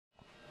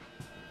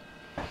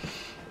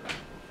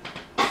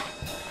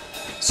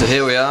So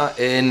here we are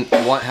in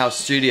Whitehouse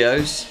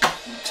Studios.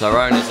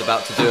 Tyrone is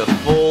about to do a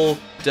full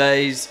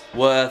day's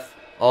worth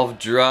of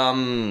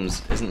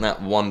drums. Isn't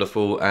that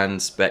wonderful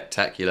and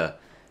spectacular?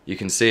 You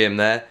can see him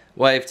there.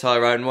 Wave,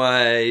 Tyrone,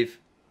 wave.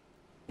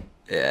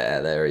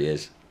 Yeah, there he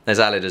is. There's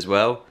Alid as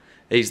well.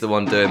 He's the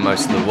one doing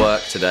most of the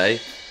work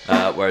today,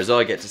 whereas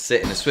I get to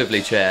sit in a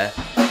swivelly chair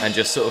and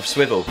just sort of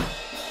swivel,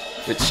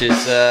 which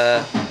is,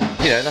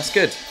 you know, that's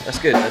good. That's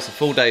good. That's a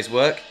full day's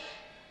work.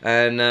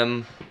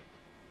 And,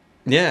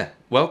 yeah,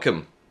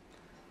 welcome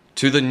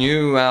to the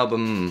new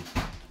album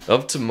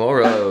of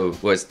tomorrow.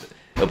 Well,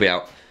 it'll be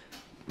out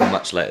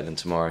much later than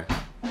tomorrow.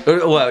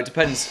 Well, it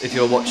depends if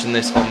you're watching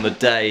this on the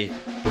day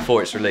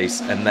before it's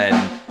released, and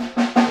then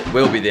it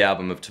will be the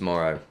album of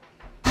tomorrow.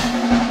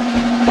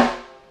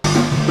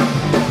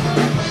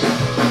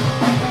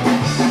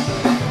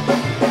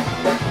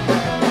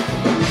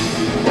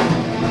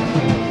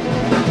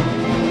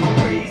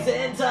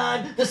 Freezing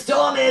time, the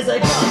storm is a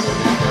coming,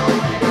 there's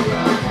nowhere to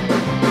run.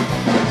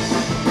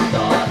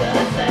 All the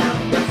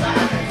sound, the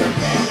silence,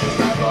 and there's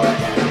no more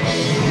than me.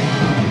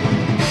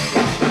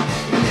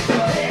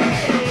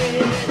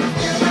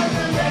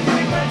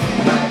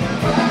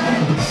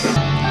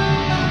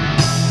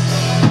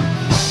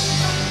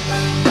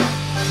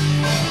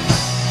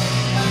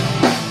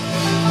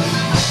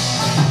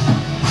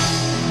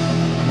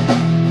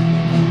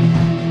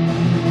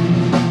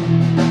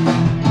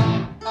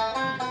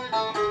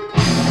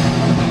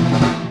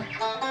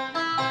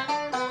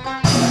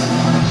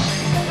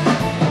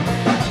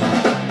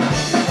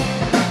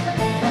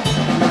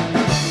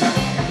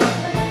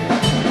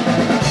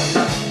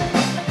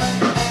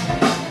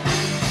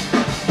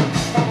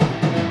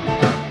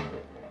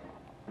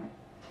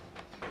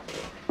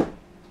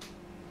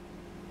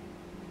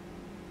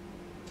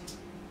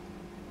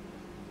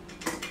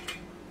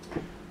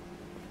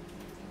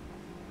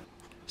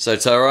 So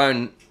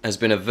Tyrone has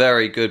been a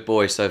very good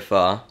boy so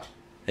far.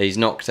 He's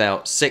knocked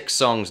out 6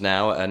 songs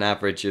now at an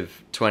average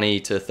of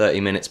 20 to 30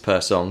 minutes per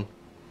song.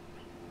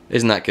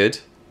 Isn't that good?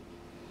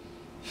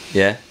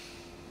 Yeah.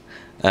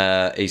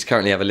 He's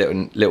currently having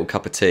a little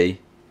cup of tea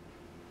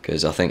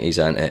because I think he's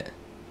earned it.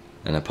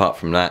 And apart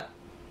from that,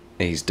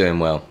 he's doing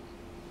well.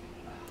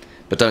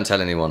 But don't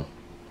tell anyone.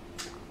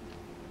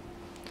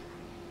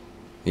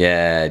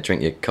 Yeah,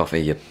 drink your coffee,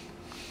 you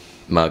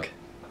mug.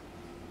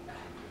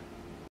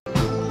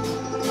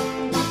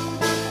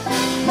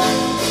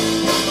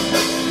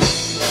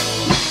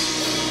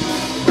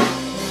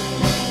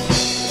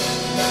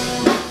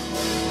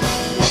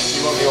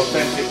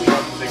 Authentic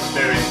drums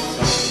experience.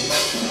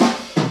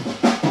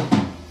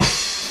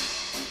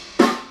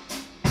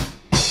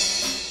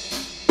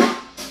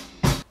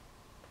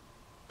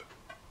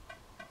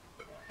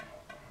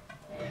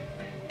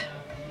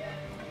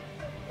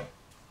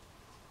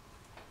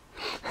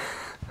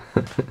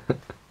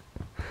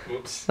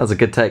 Whoops. That was a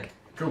good take.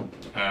 Cool.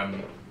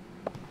 And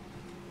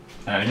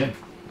again.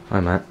 Hi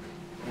Matt.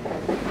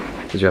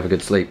 Did you have a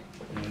good sleep?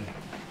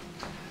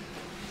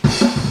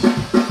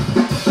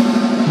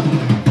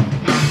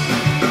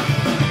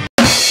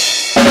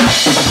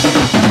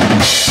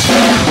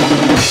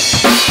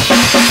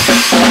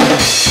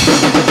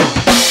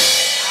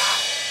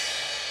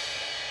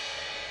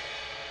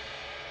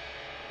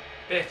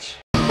 Bitch.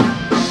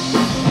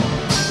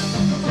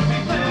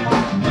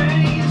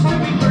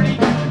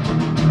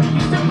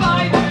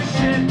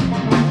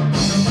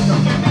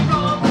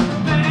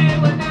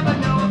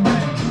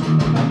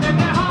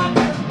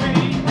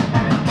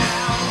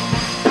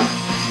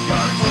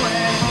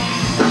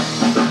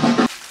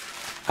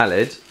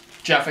 Alid?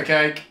 Jaffa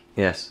Cake.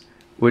 Yes.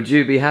 Would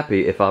you be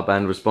happy if our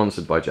band was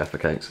sponsored by Jaffa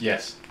Cakes?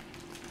 Yes.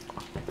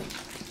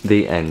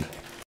 The end.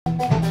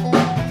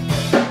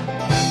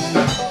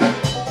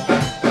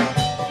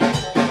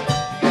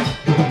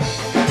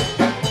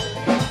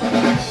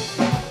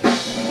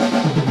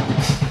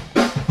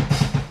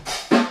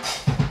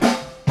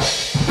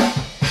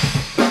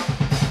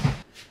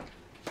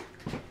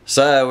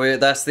 So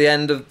that's the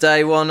end of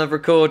day 1 of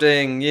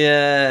recording,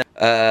 yeah!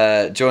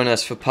 Join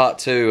us for part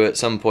 2 at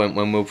some point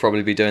when we'll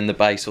probably be doing the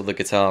bass or the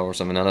guitar or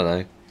something, I don't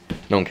know.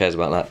 No one cares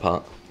about that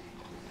part.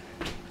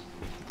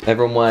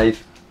 Everyone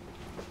wave.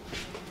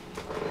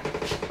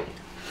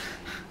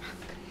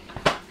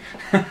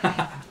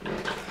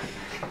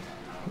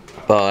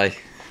 Bye.